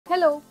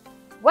Hello,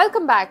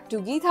 welcome back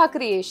to Geetha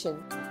Creation.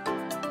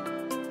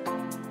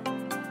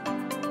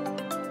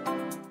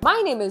 My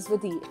name is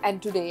Vidhi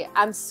and today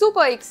I'm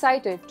super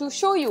excited to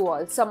show you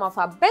all some of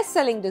our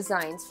best-selling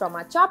designs from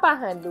our Chapa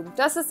Handloom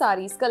Tussar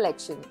Sarees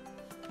collection.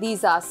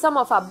 These are some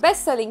of our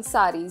best-selling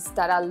sarees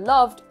that are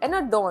loved and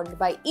adorned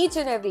by each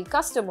and every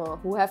customer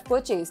who have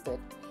purchased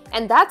it.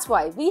 And that's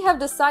why we have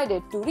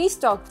decided to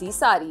restock these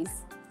sarees.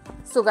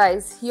 So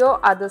guys, here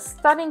are the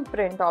stunning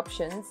print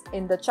options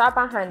in the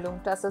Chapa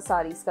Handloom Tussar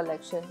Sarees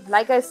collection.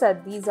 Like I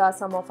said, these are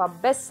some of our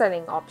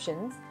best-selling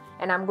options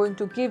and I'm going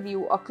to give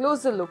you a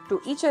closer look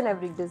to each and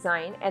every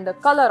design and the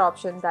color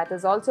option that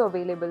is also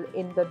available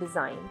in the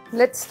design.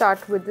 Let's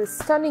start with this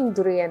stunning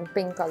grey and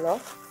pink color.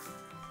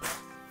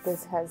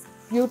 This has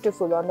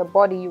beautiful, on the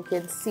body you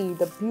can see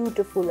the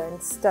beautiful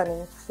and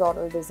stunning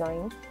floral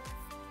design.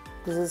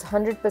 This is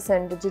 100%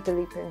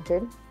 digitally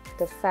printed.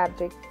 The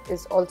fabric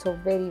is also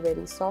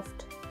very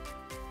soft.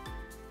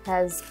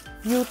 Has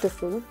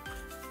beautiful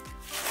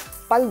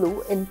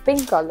pallu in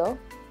pink color.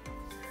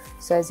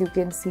 So as you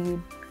can see,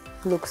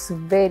 it looks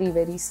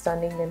very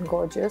stunning and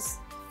gorgeous.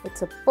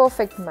 It's a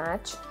perfect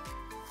match.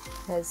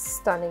 Has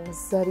stunning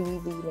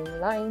zari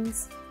weaving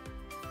lines.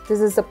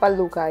 This is the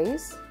pallu,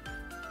 guys.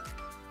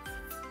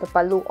 The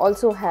pallu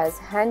also has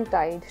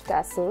hand-tied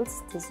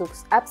tassels. This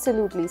looks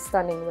absolutely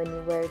stunning when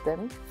you wear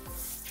them.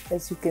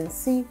 As you can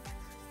see,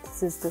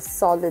 this is the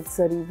solid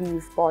zari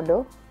weave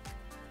border.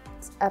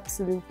 It's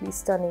absolutely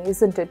stunning,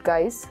 isn't it,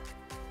 guys?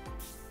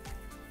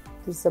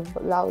 This is a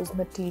blouse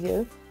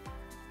material.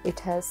 It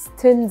has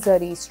thin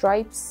zari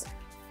stripes.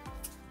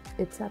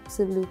 It's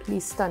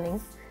absolutely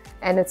stunning.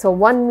 And it's a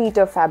 1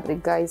 meter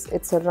fabric, guys.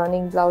 It's a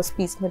running blouse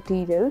piece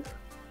material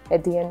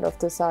at the end of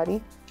the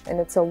sari. And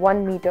it's a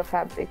 1 meter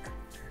fabric.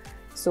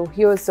 So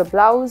here's the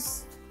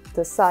blouse,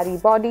 the sari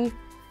body,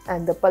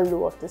 and the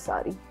pallu of the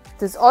sari.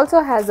 This also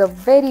has a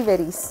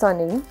very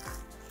stunning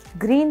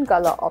green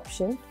color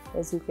option.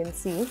 As you can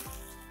see,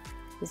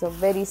 it's a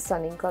very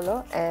stunning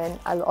color, and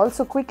I'll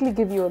also quickly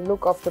give you a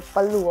look of the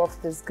pallu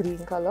of this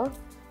green color.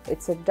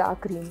 It's a dark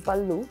green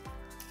pallu.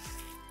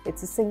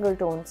 It's a single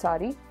tone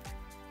sari.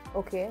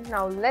 Okay,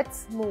 now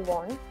let's move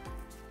on.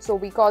 So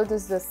we call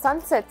this the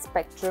Sunset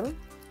Spectrum,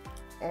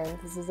 and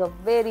this is a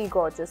very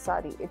gorgeous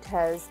sari. It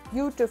has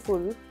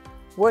beautiful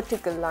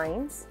vertical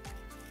lines.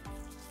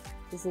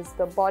 This is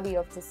the body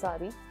of the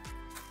sari.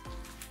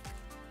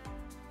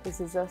 This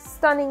is a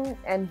stunning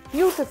and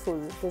beautiful,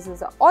 this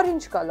is an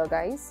orange color,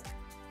 guys.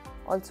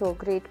 Also a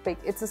great pick.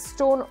 It's a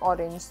stone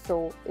orange,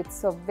 so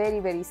it's a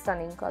very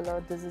stunning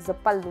color. This is a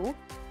pallu,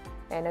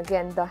 and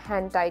again the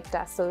hand-tied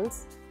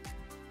tassels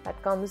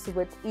that comes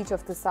with each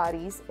of the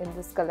saris in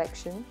this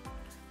collection.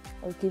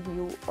 I'll give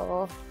you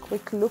a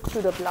quick look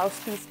to the blouse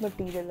piece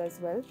material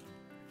as well.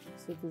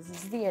 So this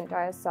is the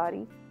entire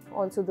sari.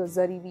 Also the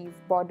zari weave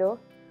border,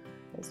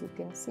 as you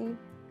can see,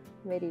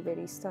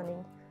 very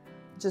stunning.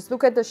 Just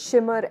look at the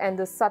shimmer and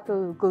the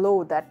subtle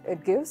glow that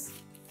it gives.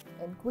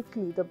 And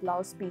quickly the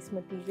blouse piece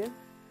material.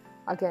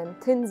 Again,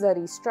 thin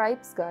zari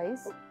stripes,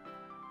 guys.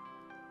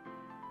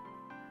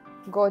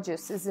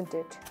 Gorgeous, isn't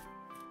it?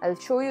 I'll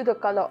show you the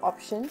color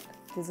option.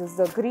 This is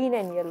the green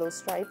and yellow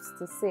stripes,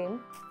 the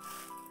same.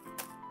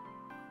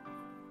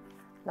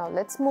 Now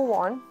let's move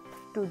on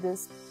to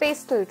this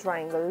pastel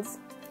triangles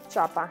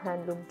Chapa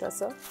Handloom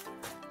Tussar.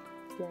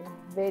 Again,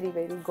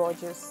 very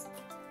gorgeous.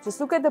 Just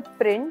look at the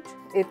print.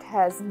 It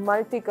has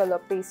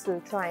multicolor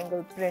pastel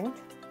triangle print.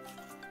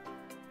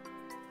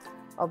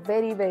 A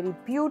very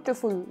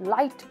beautiful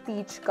light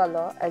peach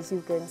color, as you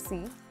can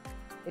see.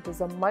 It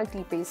is a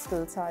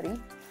multi-pastel sari.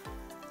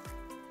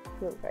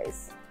 Here,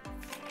 guys.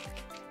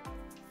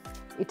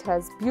 It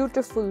has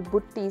beautiful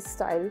butti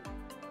style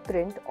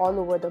print all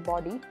over the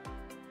body.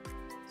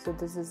 So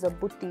this is a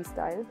butti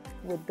style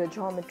with the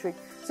geometric.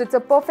 So it's a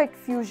perfect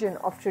fusion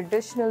of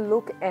traditional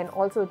look and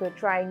also the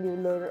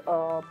triangular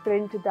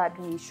print that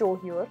we show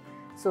here.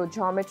 So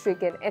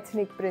geometric and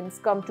ethnic prints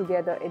come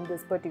together in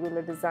this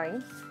particular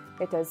design.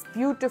 It has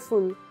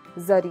beautiful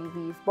zari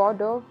weave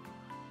border,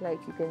 like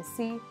you can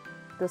see.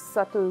 The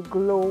subtle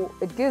glow,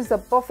 it gives a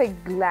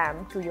perfect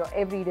glam to your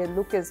everyday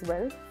look as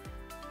well.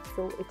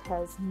 So it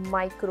has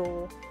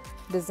micro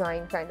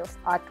design kind of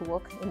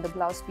artwork in the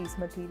blouse piece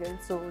material.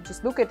 So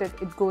just look at it,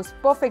 it goes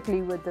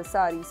perfectly with the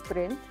sari's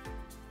print.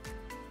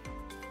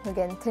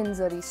 Again, thin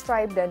zari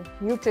striped and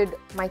muted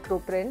micro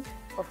print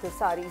of the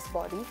sari's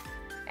body.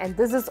 And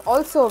this is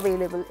also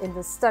available in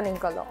the stunning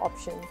color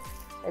option.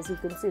 As you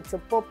can see, it's a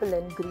purple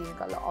and green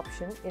color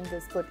option in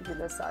this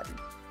particular sari.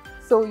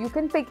 So you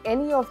can pick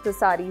any of the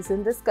saris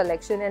in this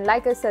collection, and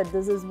like I said,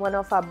 this is one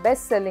of our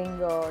best selling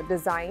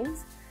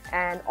designs.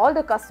 And all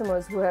the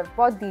customers who have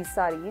bought these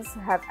sarees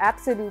have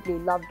absolutely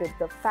loved it.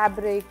 The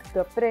fabric,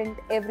 the print,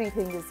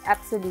 everything is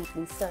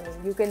absolutely stunning.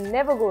 You can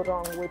never go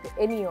wrong with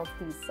any of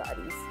these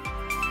sarees.